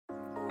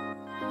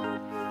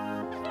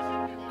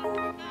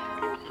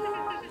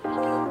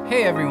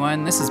Hey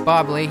everyone, this is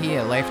Bob Leahey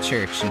at Life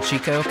Church in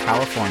Chico,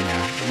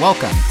 California.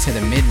 Welcome to the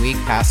Midweek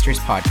Pastors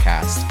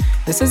Podcast.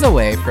 This is a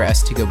way for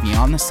us to go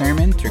beyond the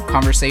sermon through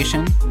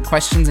conversation,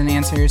 questions and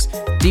answers,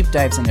 deep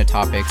dives into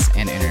topics,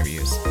 and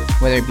interviews.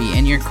 Whether it be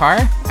in your car,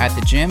 at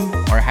the gym,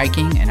 or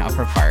hiking in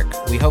Upper Park,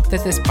 we hope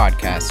that this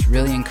podcast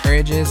really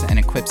encourages and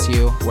equips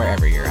you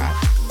wherever you're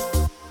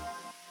at.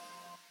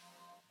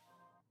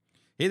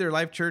 Hey there,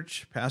 Life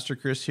Church. Pastor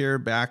Chris here,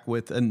 back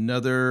with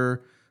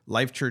another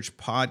Life Church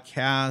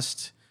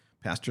podcast.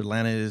 Pastor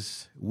Lana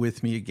is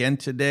with me again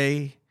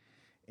today.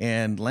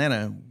 And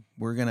Lana,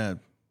 we're going to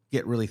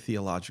get really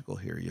theological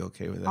here. You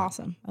okay with that?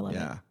 Awesome. I love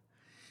it.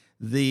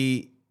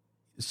 The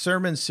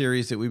sermon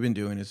series that we've been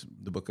doing is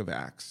the book of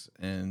Acts.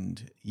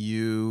 And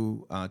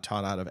you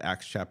taught out of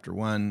Acts chapter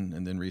 1.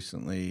 And then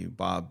recently,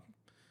 Bob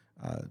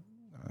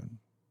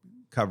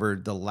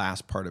covered the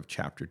last part of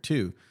chapter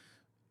 2.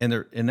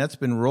 And that's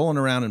been rolling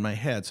around in my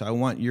head. So I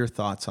want your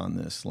thoughts on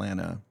this,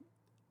 Lana,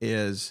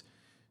 is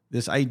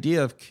this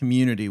idea of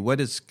community. What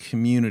does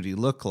community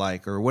look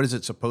like, or what is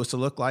it supposed to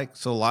look like?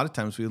 So a lot of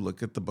times we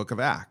look at the book of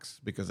Acts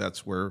because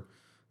that's where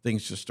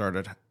things just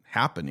started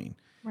happening.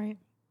 Right.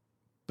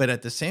 But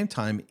at the same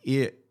time,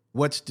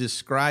 what's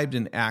described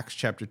in Acts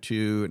chapter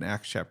 2 and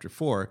Acts chapter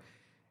 4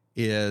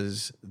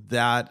 is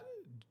that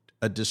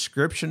a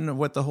description of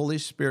what the Holy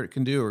Spirit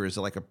can do, or is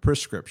it like a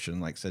prescription?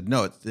 Like I said,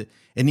 no,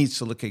 it needs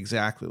to look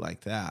exactly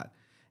like that.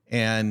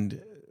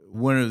 And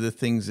one of the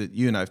things that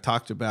you and I've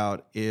talked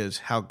about is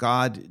how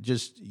God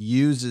just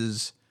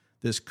uses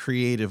this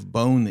creative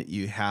bone that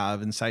you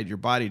have inside your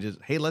body to,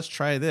 hey, let's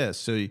try this.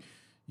 So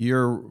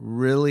you're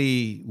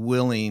really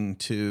willing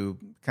to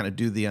kind of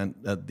do the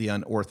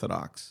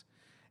unorthodox.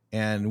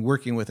 And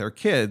working with our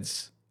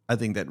kids, I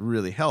think that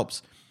really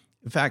helps.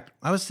 In fact,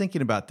 I was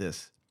thinking about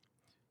this.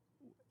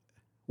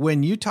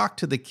 When you talk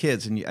to the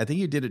kids, and I think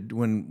you did it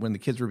when the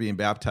kids were being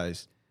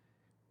baptized,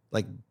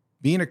 like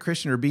being a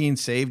Christian or being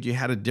saved, you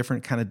had a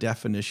different kind of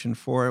definition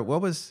for it.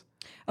 What was?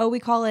 Oh, we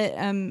call it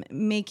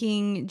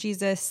making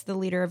Jesus the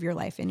leader of your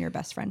life and your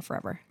best friend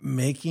forever.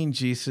 Making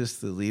Jesus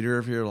the leader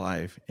of your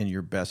life and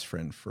your best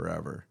friend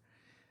forever.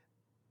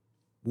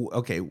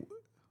 Okay,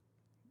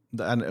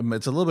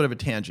 it's a little bit of a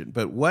tangent,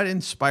 but what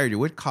inspired you?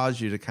 What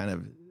caused you to kind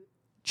of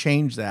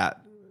change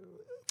that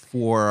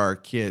for our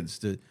kids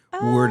to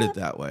word it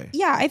that way?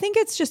 Yeah, I think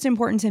it's just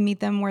important to meet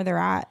them where they're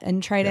at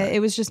and try to,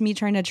 it was just me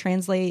trying to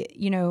translate,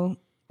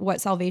 what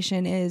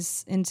salvation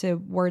is into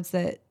words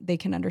that they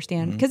can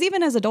understand. Because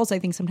even as adults, I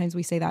think sometimes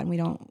we say that and we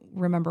don't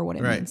remember what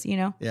it means,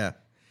 Yeah.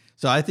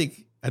 So I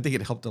think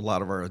it helped a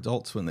lot of our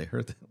adults when they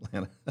heard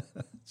that,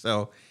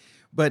 Lana.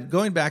 But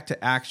going back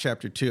to Acts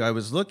chapter 2, I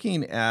was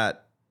looking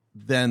at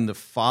then the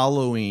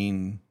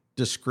following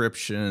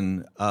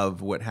description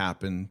of what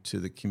happened to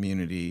the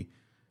community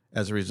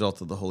as a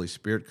result of the Holy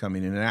Spirit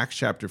coming in. In Acts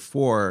chapter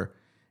 4,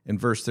 in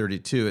verse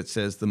 32, it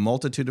says, "The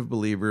multitude of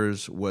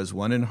believers was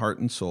one in heart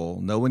and soul.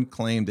 No one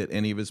claimed that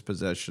any of his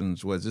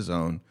possessions was his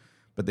own,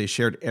 but they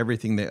shared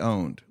everything they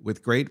owned.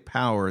 With great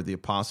power, the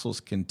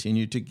apostles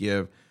continued to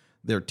give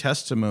their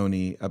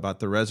testimony about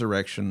the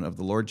resurrection of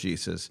the Lord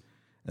Jesus."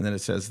 And then it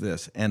says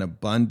this, "An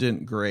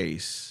abundant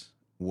grace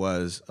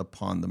was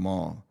upon them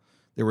all.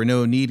 There were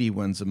no needy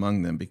ones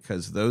among them,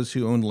 because those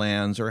who owned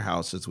lands or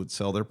houses would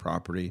sell their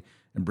property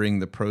and bring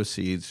the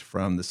proceeds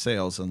from the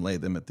sales and lay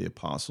them at the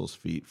apostles'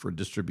 feet for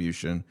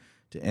distribution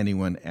to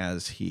anyone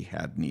as he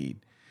had need."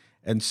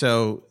 And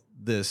so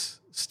this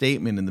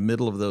statement in the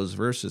middle of those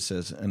verses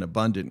says, "An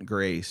abundant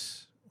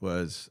grace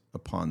was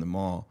upon them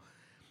all."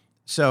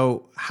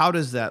 So how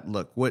does that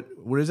look? What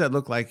does that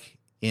look like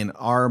in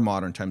our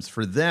modern times?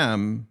 For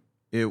them,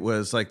 it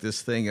was like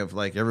this thing of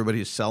like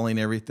everybody's selling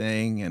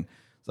everything, and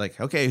it's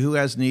like, okay, who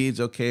has needs?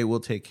 Okay,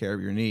 we'll take care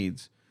of your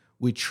needs.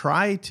 We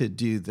try to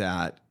do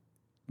that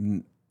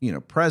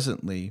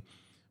presently,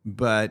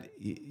 but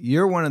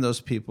you're one of those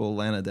people,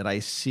 Lana, that I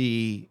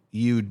see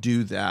you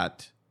do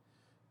that,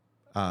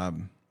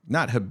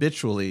 not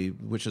habitually,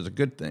 which is a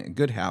good thing, a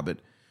good habit,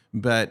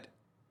 but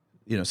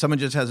someone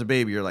just has a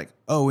baby, you're like,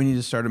 oh, we need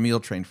to start a meal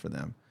train for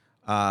them.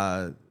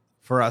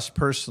 For us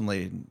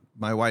personally,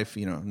 my wife,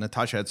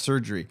 Natasha had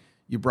surgery.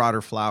 You brought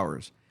her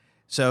flowers.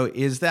 So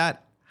is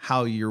that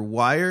how you're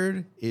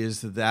wired?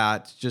 Is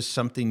that just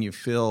something you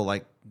feel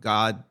like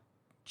God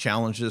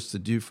challenged us to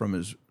do from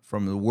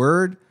the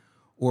Word,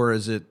 or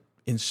is it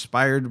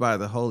inspired by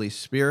the Holy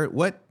Spirit?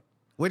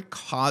 What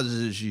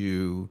causes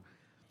you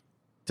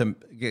to?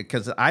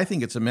 Because I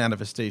think it's a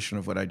manifestation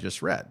of what I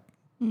just read.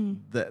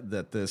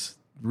 That this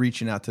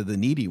reaching out to the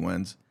needy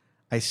ones,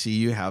 I see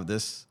you have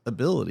this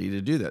ability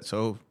to do that.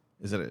 So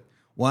is it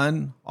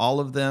all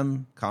of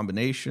them,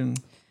 combination?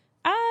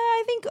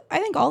 I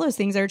think all those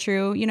things are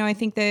true. I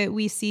think that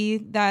we see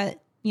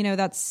that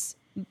that's.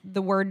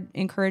 The Word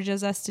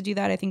encourages us to do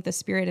that. I think the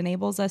Spirit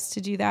enables us to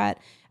do that.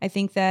 I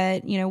think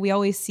that, we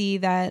always see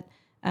that,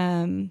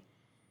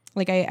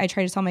 like I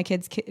try to tell my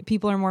kids,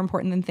 people are more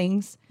important than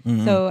things.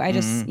 Mm-hmm. So I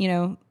just,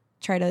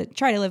 try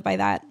to live by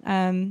that.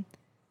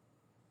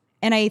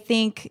 I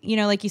think,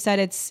 like you said,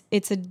 it's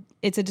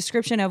a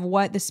description of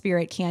what the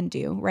Spirit can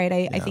do, right?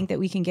 I think that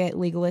we can get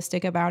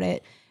legalistic about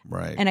it.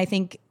 Right. And I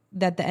think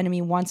that the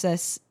enemy wants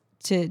us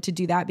to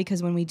do that,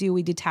 because when we do,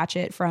 we detach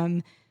it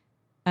from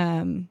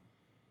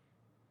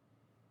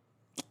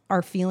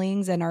our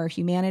feelings and our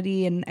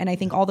humanity. And I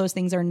think all those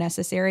things are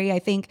necessary. I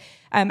think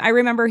I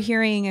remember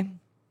hearing,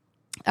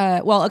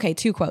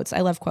 two quotes.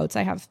 I love quotes.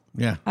 I have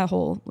a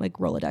whole like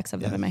Rolodex of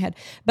them in my head.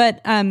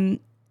 But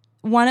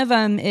one of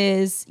them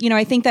is,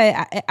 I think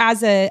that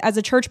as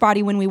a church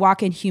body, when we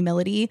walk in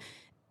humility,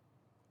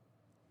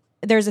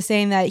 there's a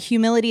saying that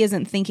humility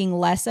isn't thinking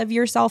less of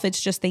yourself. It's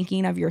just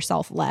thinking of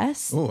yourself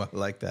less. Oh, I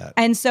like that.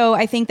 And so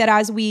I think that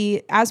as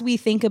we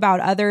think about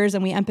others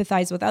and we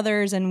empathize with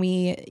others and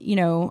we,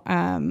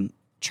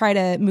 try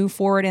to move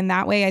forward in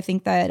that way, I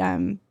think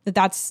that,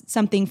 that's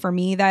something for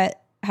me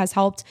that has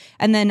helped.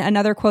 And then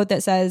another quote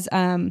that says,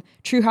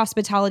 true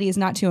hospitality is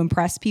not to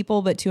impress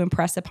people, but to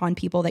impress upon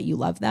people that you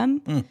love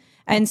them.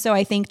 And so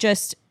I think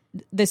just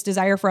this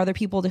desire for other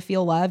people to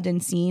feel loved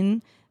and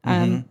seen,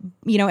 and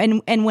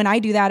when I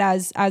do that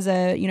as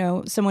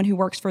a, someone who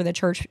works for the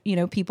church,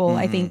 people,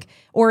 I think,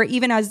 or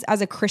even as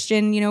a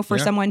Christian, for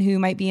someone who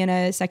might be in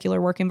a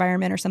secular work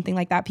environment or something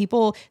like that,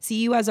 people see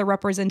you as a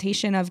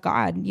representation of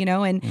God,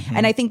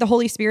 and I think the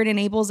Holy Spirit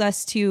enables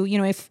us to,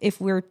 if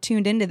we're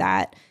tuned into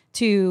that,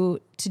 to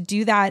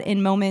do that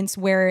in moments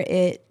where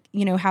it,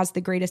 has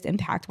the greatest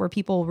impact, where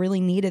people really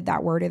needed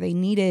that word or they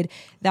needed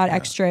that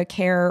extra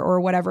care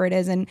or whatever it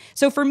is. And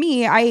so for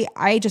me,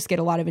 I just get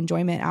a lot of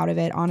enjoyment out of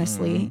it,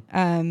 honestly.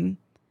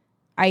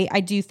 I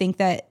do think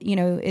that,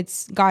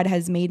 it's God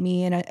has made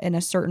me in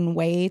a certain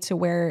way to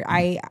where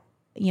I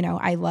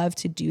love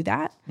to do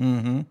that.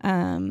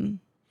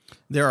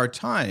 There are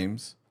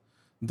times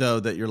though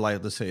that your life,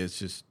 let's say it's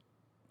just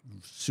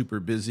super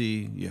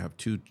busy. You have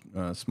 2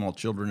 small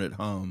children at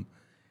home,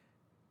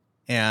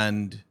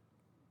 and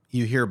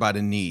you hear about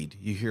a need.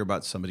 You hear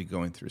about somebody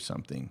going through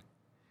something.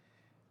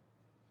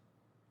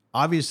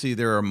 Obviously,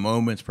 there are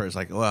moments where it's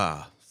like,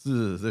 wow,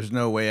 there's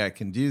no way I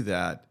can do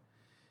that.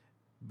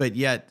 But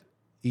yet,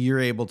 you're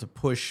able to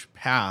push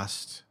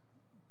past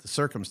the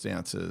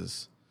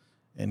circumstances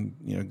and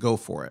go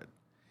for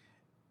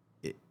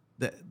it.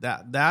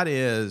 That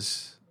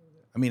is,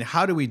 I mean,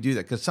 how do we do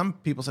that? Because some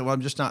people say, well,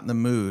 I'm just not in the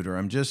mood, or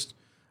I'm just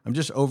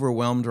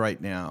overwhelmed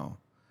right now.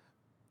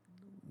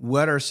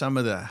 What are some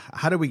of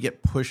how do we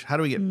get pushed? How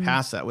do we get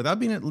past that without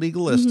being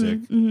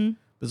legalistic?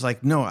 It's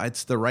like, no,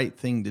 it's the right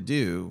thing to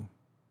do.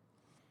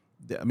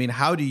 I mean,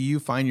 how do you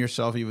find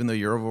yourself, even though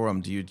you're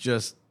overwhelmed? Do you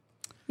just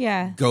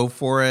go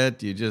for it?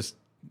 Do you just...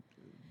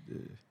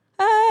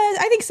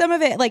 I think some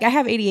of it, like I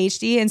have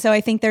ADHD. And so I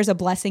think there's a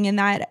blessing in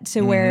that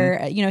to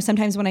where,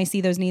 sometimes when I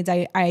see those needs,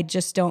 I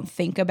just don't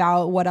think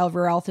about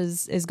whatever else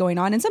is going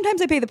on. And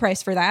sometimes I pay the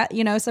price for that,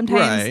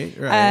 sometimes,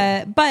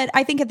 right. But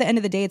I think at the end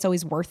of the day, it's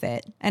always worth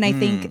it. And I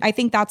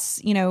think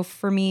that's,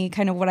 for me,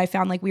 kind of what I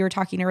found, like we were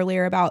talking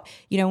earlier about,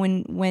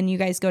 when you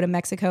guys go to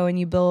Mexico and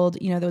you build,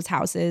 those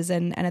houses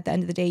and at the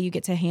end of the day, you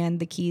get to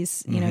hand the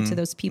keys, to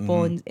those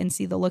people and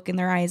see the look in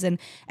their eyes. And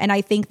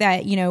I think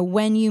that,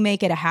 when you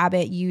make it a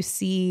habit, you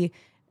see,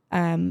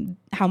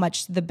 how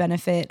much the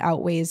benefit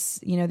outweighs,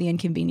 the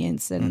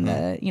inconvenience and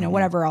the,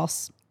 whatever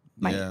else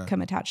might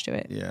come attached to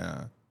it.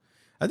 Yeah.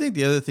 I think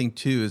the other thing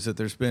too, is that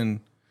there's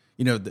been,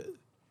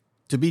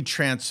 to be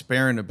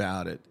transparent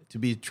about it, to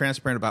be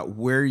transparent about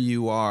where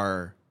you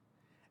are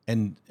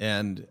and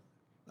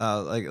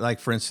like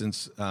for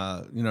instance,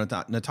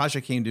 Natasha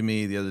came to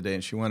me the other day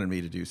and she wanted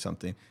me to do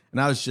something and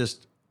I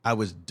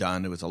was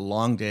done. It was a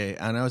long day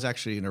and I was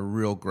actually in a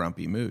real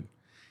grumpy mood.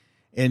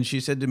 And she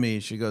said to me,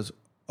 she goes,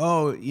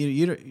 oh,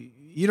 you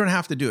don't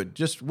have to do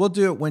it. We'll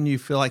do it when you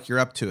feel like you're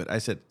up to it. I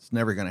said, it's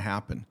never going to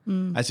happen.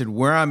 I said,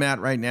 where I'm at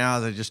right now,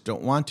 I just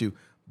don't want to.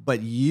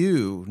 But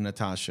you,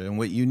 Natasha, and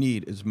what you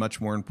need is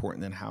much more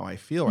important than how I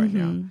feel right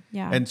now.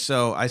 Yeah. And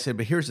so I said,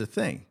 but here's the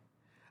thing.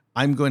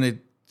 I'm going to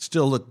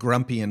still look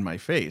grumpy in my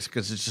face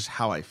because it's just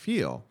how I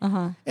feel.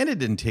 And it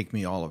didn't take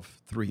me all of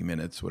 3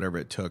 minutes, whatever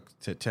it took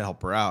to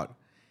help her out.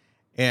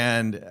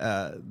 And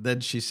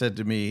then she said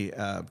to me,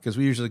 because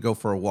we usually go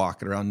for a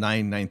walk at around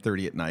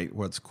 9:30 at night,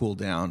 where it's cool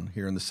down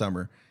here in the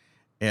summer.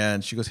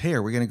 And she goes, hey,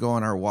 are we going to go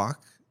on our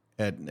walk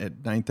at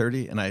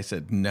 9:30? And I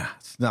said, no,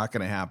 it's not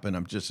going to happen.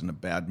 I'm just in a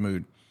bad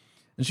mood.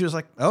 And she was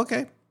like,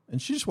 okay.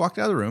 And she just walked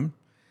out of the room.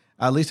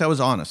 At least I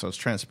was honest. I was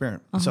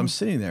transparent. So I'm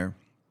sitting there,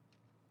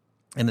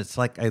 and it's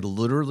like I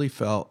literally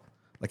felt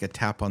like a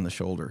tap on the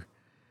shoulder.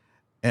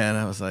 And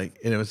I was like,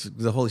 and it was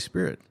the Holy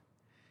Spirit.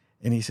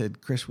 And he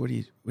said, Chris, what are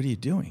you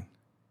doing?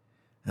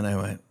 And I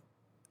went,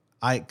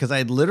 because I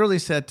had literally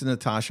said to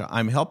Natasha,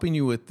 I'm helping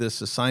you with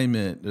this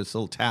assignment, this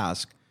little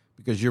task,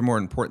 because you're more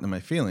important than my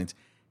feelings.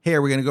 Hey,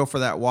 are we going to go for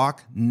that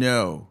walk?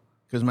 No,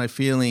 because my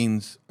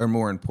feelings are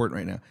more important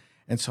right now.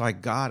 And so I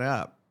got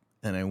up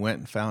and I went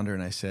and found her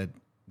and I said,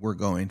 we're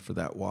going for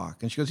that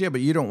walk. And she goes, yeah,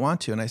 but you don't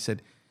want to. And I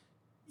said,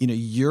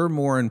 you're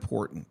more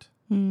important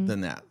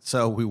than that.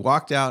 So we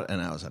walked out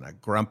and I was in a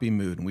grumpy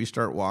mood and we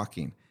start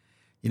walking.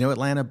 You know,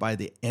 Atlanta, by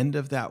the end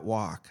of that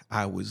walk,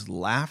 I was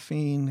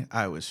laughing,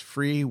 I was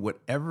free,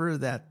 whatever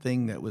that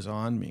thing that was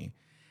on me.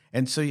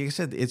 And so, like I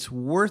said, it's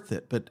worth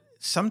it. But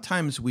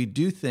sometimes we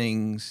do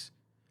things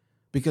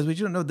because we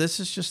don't know this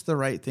is just the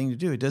right thing to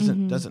do. It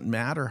doesn't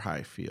matter how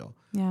I feel.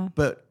 Yeah.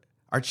 But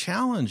our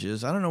challenge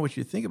is, I don't know what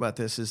you think about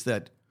this, is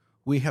that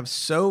we have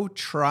so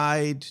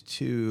tried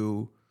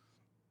to,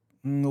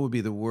 what would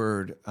be the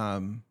word,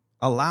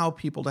 allow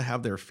people to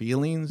have their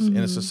feelings in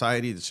a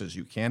society that says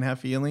you can have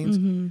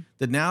feelings,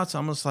 that now it's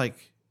almost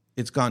like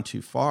it's gone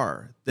too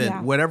far.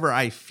 That whatever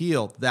I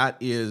feel,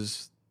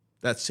 that's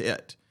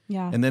it.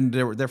 Yeah. And then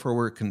therefore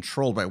we're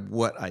controlled by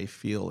what I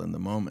feel in the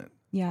moment.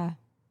 Yeah.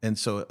 And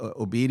so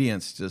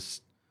obedience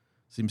just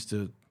seems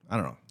to, I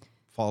don't know,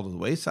 fall to the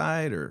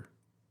wayside or...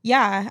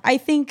 Yeah, I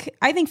think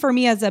for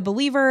me as a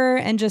believer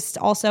and just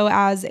also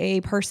as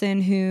a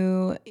person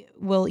who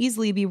will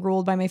easily be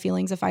ruled by my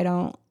feelings if I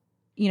don't,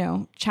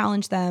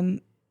 challenge them,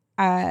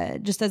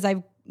 just as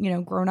I've,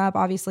 grown up,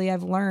 obviously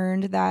I've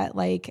learned that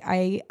like,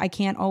 I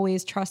can't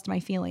always trust my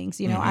feelings.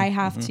 I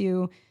have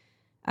to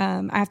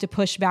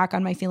push back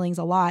on my feelings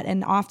a lot.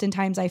 And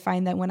oftentimes I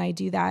find that when I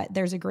do that,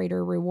 there's a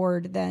greater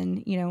reward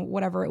than,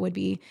 whatever it would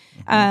be.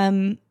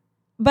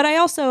 But I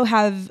also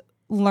have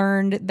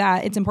learned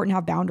that it's important to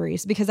have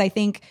boundaries because I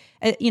think,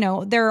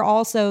 there are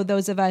also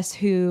those of us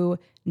who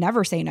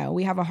never say no.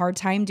 We have a hard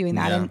time doing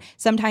that. And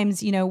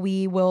sometimes,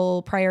 we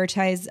will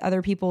prioritize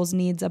other people's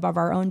needs above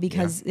our own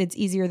because it's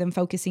easier than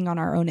focusing on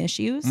our own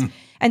issues.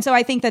 And so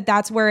I think that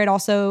that's where it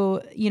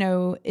also,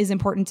 is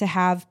important to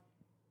have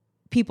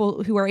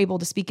people who are able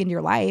to speak into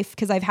your life.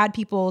 Because I've had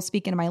people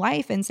speak into my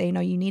life and say, no,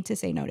 you need to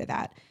say no to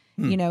that.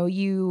 You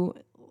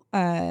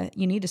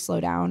need to slow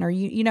down or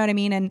you know what I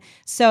mean? And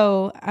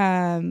so,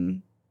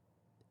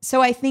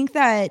 so I think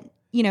that,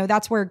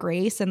 that's where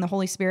grace and the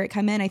Holy Spirit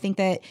come in. I think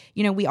that,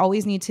 we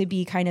always need to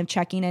be kind of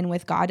checking in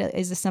with God.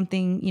 Is this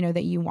something,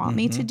 that you want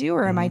me to do?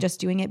 Or am I just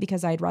doing it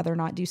because I'd rather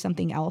not do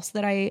something else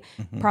that I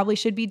probably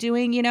should be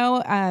doing,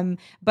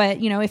 but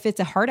if it's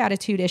a heart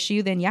attitude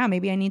issue, then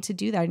maybe I need to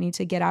do that. I need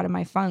to get out of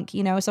my funk,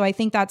 So I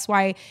think that's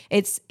why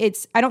it's,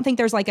 I don't think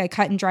there's like a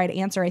cut and dried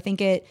answer. I think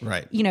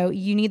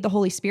you need the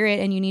Holy Spirit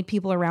and you need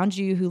people around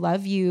you who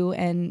love you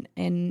and,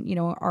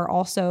 are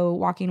also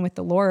walking with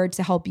the Lord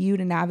to help you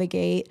to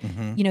navigate,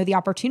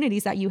 the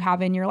opportunities that you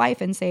have in your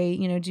life and say,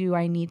 do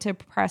I need to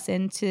press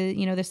into,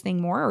 this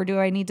thing more, or do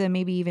I need to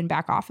maybe even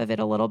back off of it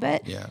a little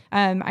bit? Yeah.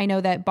 I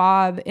know that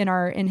Bob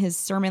in his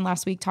sermon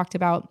last week talked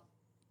about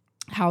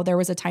how there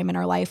was a time in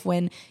our life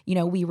when,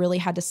 we really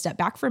had to step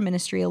back from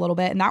ministry a little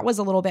bit. And that was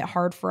a little bit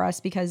hard for us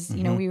because,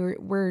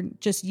 we're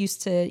just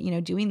used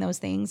to, doing those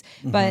things.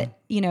 But,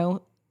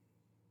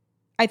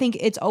 I think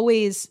it's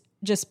always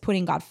just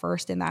putting God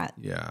first in that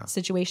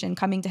situation,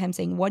 coming to him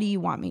saying, what do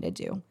you want me to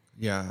do?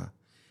 Yeah.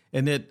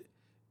 And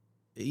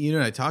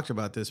I talked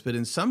about this, but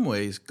in some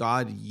ways,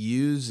 God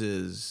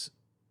uses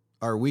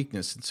our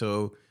weakness. And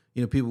so,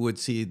 people would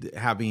see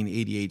having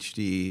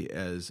ADHD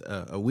as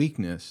a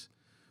weakness,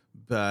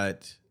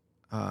 but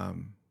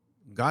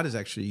God has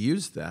actually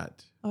used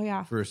that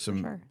for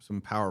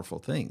some powerful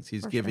things.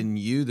 He's given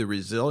you the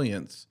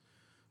resilience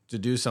to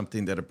do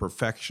something that a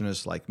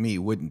perfectionist like me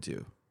wouldn't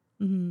do.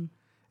 And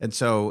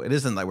so it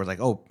isn't like we're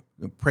like, oh,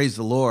 praise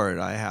the Lord,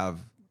 I have,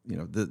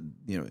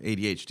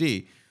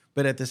 ADHD.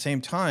 But at the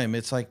same time,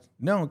 it's like,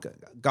 no,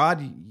 God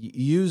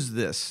used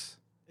this.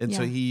 And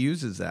so he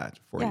uses that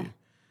for you.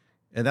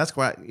 And that's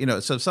why,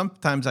 so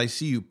sometimes I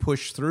see you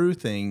push through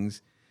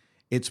things.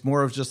 It's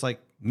more of just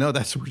like, no,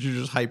 that's what you're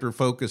just hyper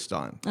focused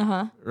on.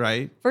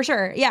 Right? For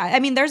sure. Yeah. I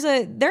mean,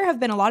 there have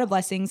been a lot of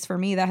blessings for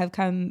me that have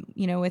come,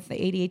 with the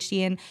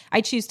ADHD. And I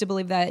choose to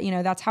believe that,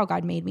 that's how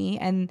God made me.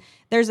 And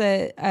there's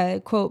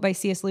a quote by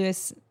C.S.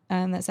 Lewis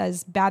that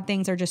says, bad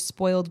things are just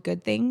spoiled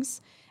good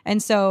things.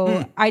 And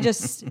so I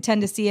just tend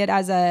to see it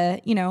as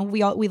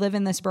we live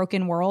in this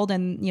broken world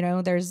and,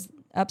 there's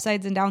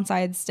upsides and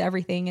downsides to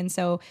everything. And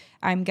so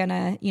I'm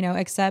gonna,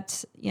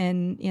 accept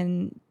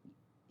in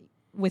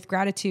with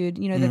gratitude,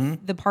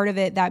 the part of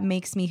it that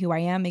makes me who I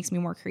am, makes me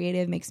more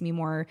creative, makes me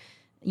more,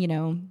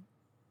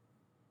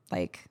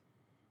 like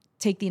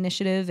take the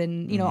initiative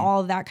and,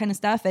 all of that kind of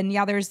stuff. And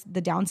there's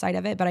the downside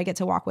of it, but I get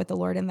to walk with the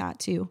Lord in that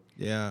too.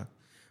 Yeah.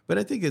 But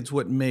I think it's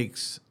what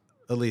makes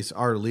at least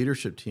our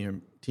leadership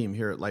team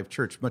here at Life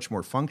Church much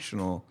more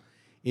functional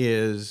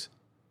is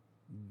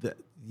that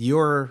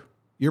your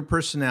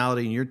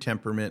personality and your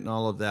temperament and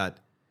all of that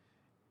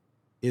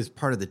is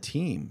part of the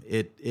team.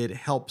 It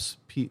helps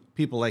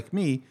people like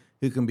me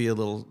who can be a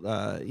little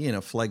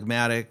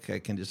phlegmatic. I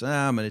can just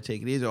I'm going to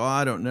take it easy. Oh,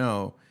 I don't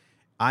know.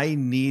 I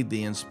need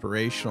the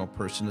inspirational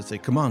person to say,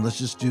 "Come on, let's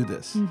just do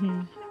this."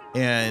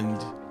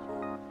 And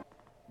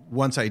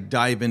once I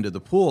dive into the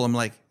pool, I'm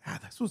like,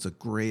 "That was a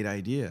great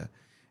idea."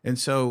 And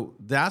so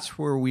that's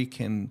where we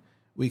can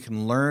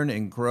learn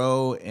and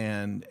grow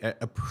and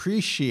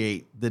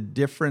appreciate the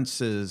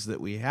differences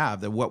that we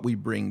have, that what we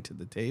bring to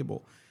the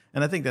table.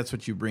 And I think that's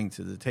what you bring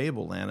to the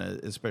table, Lana,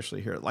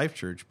 especially here at Life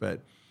Church.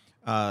 But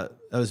I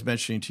was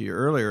mentioning to you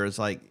earlier, is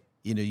like,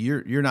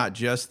 you're not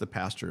just the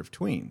pastor of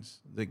tweens,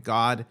 that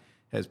God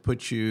has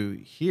put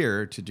you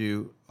here to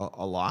do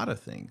a lot of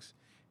things.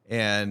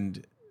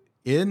 And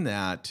in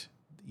that,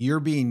 you're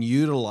being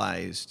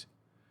utilized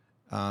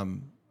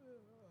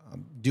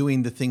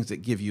doing the things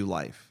that give you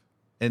life.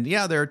 And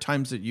yeah, there are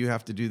times that you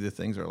have to do the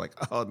things that are like,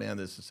 oh man,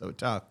 this is so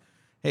tough.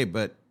 Hey,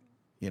 but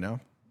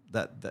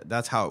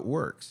that's how it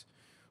works.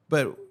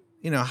 But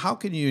how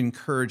can you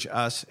encourage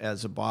us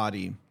as a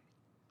body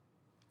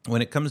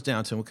when it comes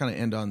down to, and we'll kind of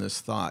end on this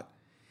thought,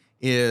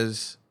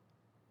 is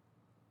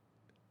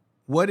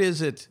what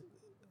is it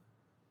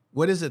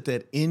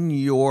that in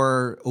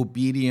your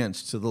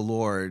obedience to the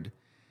Lord,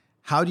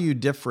 how do you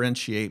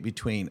differentiate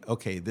between,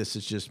 okay, this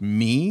is just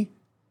me,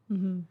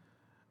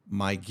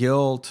 my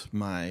guilt,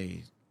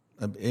 my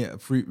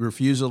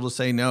refusal to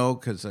say no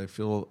because I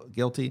feel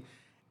guilty,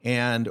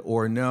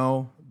 or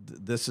no,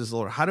 this is the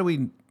Lord. How do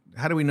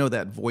we know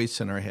that voice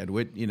in our head?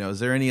 Is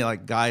there any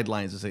like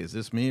guidelines to say, is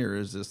this me or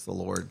is this the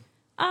Lord?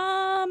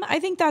 I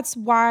think that's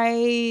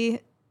why,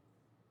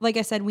 like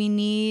I said, we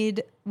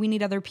need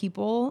other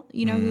people,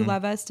 who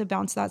love us to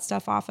bounce that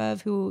stuff off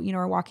of, who,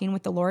 are walking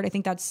with the Lord. I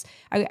think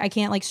I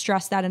can't like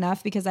stress that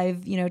enough, because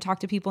I've,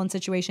 talked to people in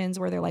situations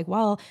where they're like,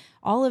 well,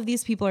 all of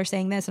these people are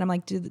saying this. And I'm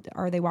like,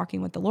 are they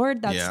walking with the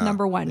Lord? That's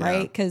number one,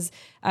 right? Because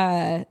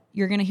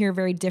you're going to hear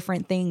very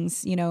different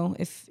things,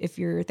 if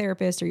your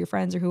therapist or your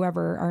friends or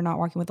whoever are not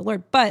walking with the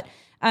Lord. But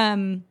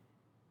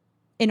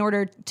in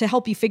order to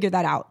help you figure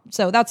that out.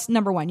 So that's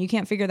number one. You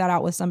can't figure that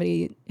out with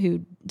somebody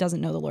who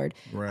doesn't know the Lord.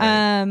 Right.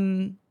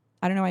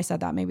 I don't know why I said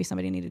that. Maybe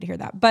somebody needed to hear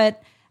that.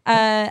 But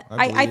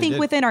I think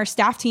within our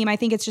staff team, I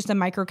think it's just a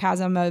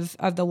microcosm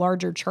of the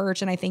larger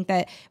church. And I think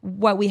that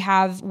what we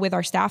have with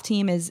our staff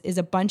team is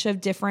a bunch of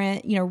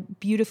different,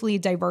 beautifully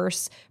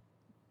diverse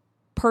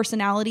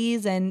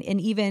personalities and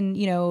even,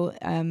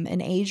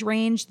 an age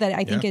range that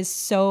I think is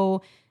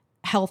so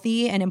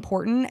healthy and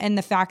important. And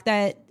the fact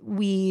that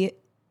we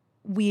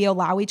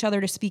allow each other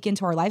to speak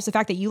into our lives. The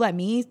fact that you let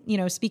me,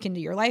 speak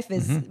into your life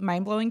is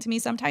mind blowing to me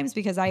sometimes,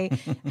 because I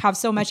have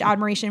so much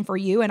admiration for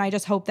you. And I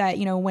just hope that,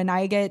 when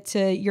I get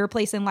to your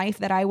place in life,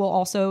 that I will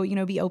also,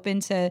 be open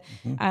to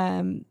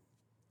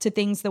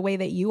things the way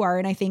that you are.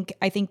 And I think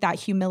that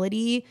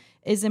humility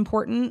is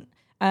important.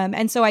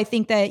 And so I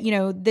think that,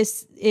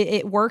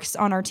 it works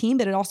on our team,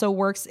 but it also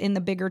works in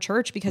the bigger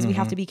church, because we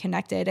have to be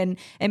connected. And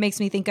it makes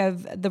me think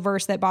of the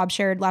verse that Bob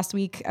shared last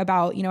week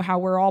about, how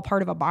we're all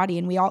part of a body,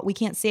 and we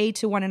can't say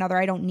to one another,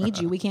 I don't need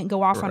you. We can't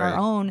go off on our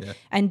own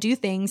and do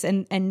things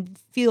and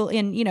feel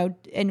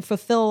and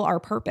fulfill our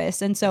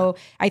purpose. And so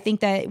I think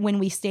that when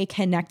we stay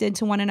connected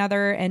to one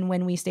another, and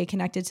when we stay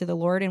connected to the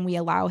Lord, and we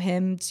allow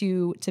him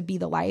to be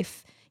the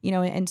life,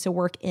 and to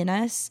work in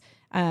us,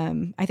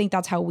 I think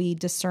that's how we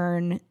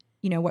discern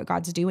what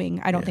God's doing.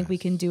 I don't think we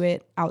can do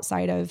it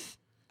outside of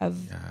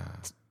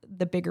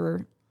the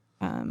bigger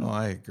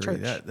I agree.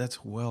 church.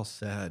 That's well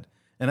said.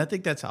 And I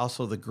think that's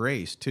also the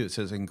grace too. It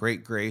says, "And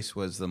great grace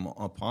was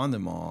upon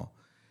them all,"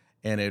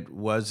 and it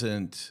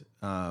wasn't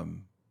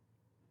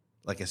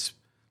like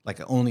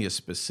only a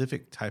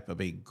specific type of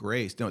a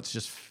grace. No, it's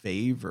just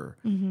favor.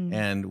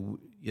 And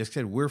you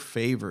said we're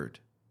favored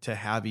to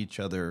have each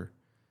other,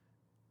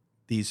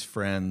 these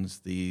friends,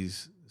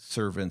 these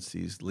servants,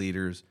 these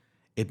leaders.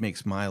 It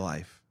makes my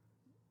life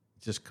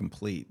just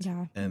complete.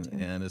 Yeah,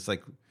 and it's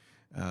like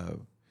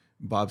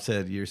Bob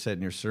said, you said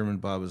in your sermon,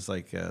 Bob, was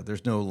like,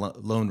 there's no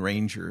Lone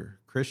Ranger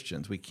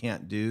Christians. We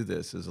can't do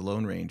this as a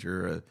Lone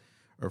Ranger.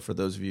 Or for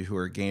those of you who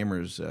are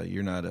gamers,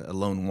 you're not a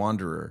lone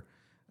wanderer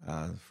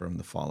from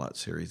the Fallout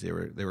series. They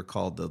were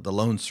called the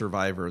Lone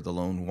Survivor, the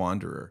Lone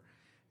Wanderer.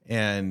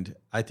 And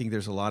I think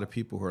there's a lot of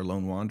people who are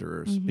lone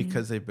wanderers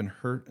because they've been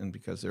hurt and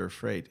because they're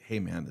afraid. Hey,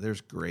 man, there's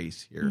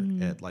grace here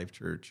at Life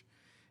Church.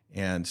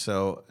 And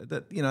so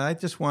that, I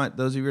just want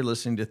those of you who are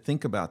listening to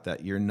think about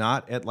that. You're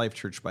not at Life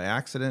Church by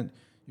accident.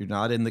 You're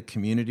not in the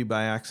community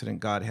by accident.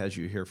 God has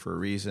you here for a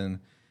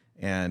reason.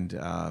 And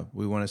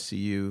we want to see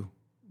you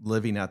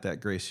living out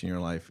that grace in your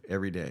life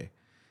every day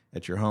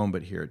at your home,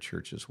 but here at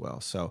church as well.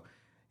 So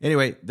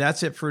anyway,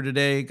 that's it for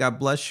today. God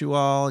bless you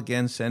all.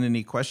 Again, send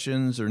any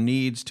questions or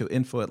needs to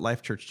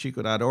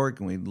info@lifechurchchico.org,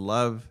 and we'd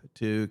love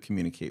to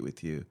communicate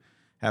with you.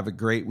 Have a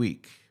great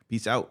week.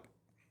 Peace out.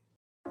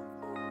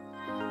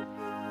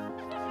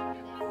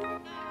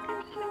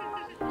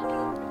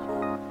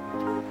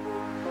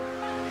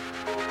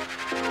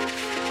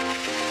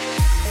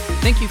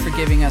 Thank you for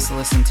giving us a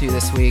listen to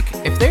this week.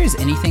 If there is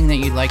anything that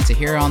you'd like to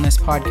hear on this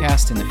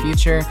podcast in the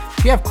future,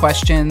 if you have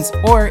questions,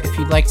 or if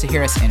you'd like to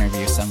hear us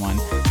interview someone,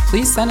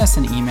 please send us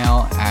an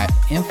email at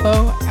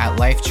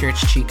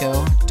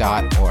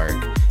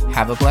info@lifechurchchico.org.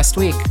 Have a blessed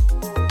week.